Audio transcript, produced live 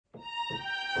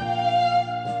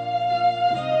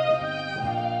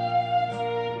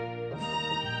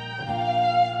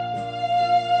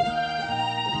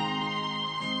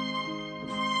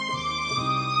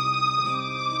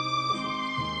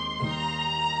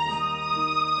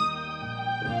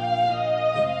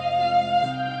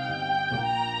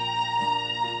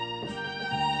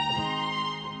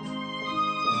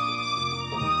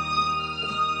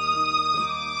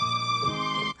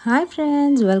Hi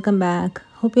friends, welcome back.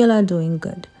 Hope you all are doing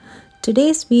good.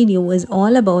 Today's video is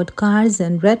all about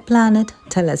Carson Red Planet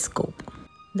Telescope.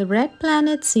 The Red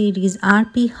Planet series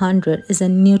RP100 is a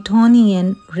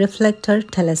Newtonian Reflector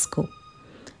Telescope.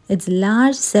 Its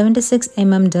large 76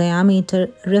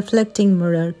 diameter reflecting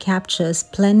mirror captures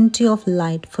plenty of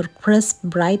light for crisp,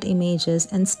 bright images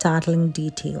and startling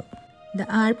detail. The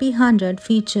RP100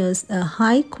 features a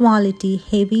high-quality,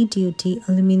 heavy-duty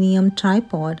aluminum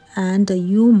tripod and a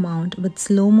U-mount with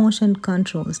slow-motion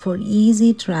controls for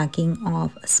easy tracking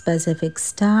of specific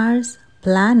stars,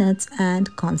 planets,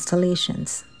 and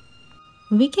constellations.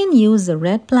 We can use the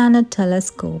Red Planet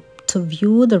Telescope to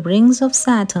view the rings of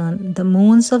Saturn, the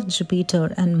moons of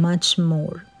Jupiter, and much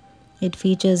more. It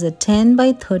features a 10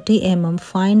 by 30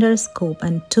 finder scope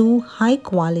and two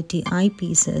high-quality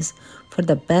eyepieces for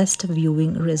the best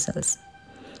viewing results.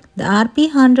 The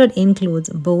RP100 includes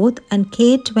both an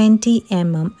K20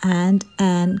 and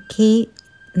an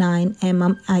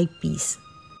K9 eyepiece.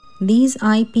 These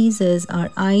eyepieces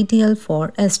are ideal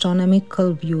for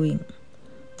astronomical viewing.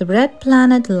 The Red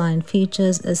Planet line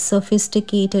features a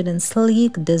sophisticated and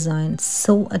sleek design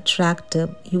so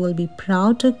attractive you will be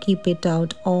proud to keep it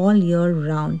out all year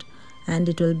round, and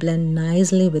it will blend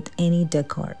nicely with any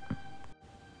decor.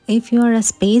 If you are a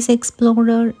space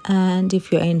explorer and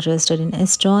if you're interested in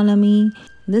astronomy,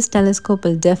 this telescope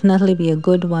will definitely be a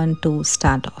good one to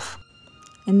start off.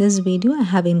 In this video, I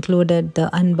have included the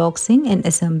unboxing and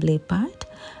assembly part.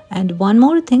 And one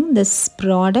more thing, this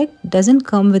product doesn't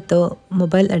come with a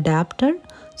mobile adapter,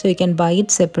 so you can buy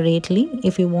it separately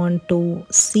if you want to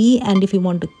see and if you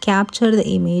want to capture the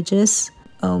images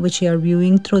which you are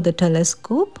viewing through the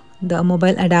telescope. The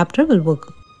mobile adapter will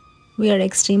work. We are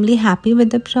extremely happy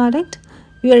with the product.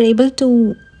 We are able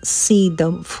to see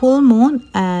the full moon,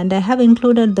 and I have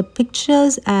included the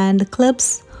pictures and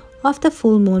clips of the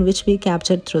full moon which we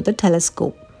captured through the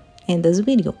telescope in this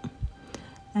video.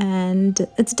 And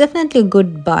it's definitely a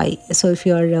good buy. So if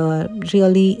you're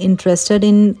really interested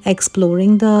in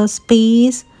exploring the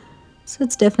space, so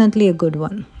it's definitely a good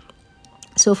one.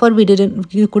 So far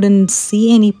you couldn't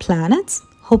see any planets.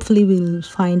 Hopefully we'll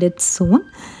find it soon.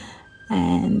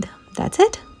 And that's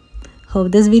it.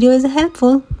 Hope this video is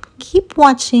helpful. Keep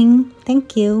watching.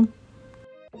 Thank you.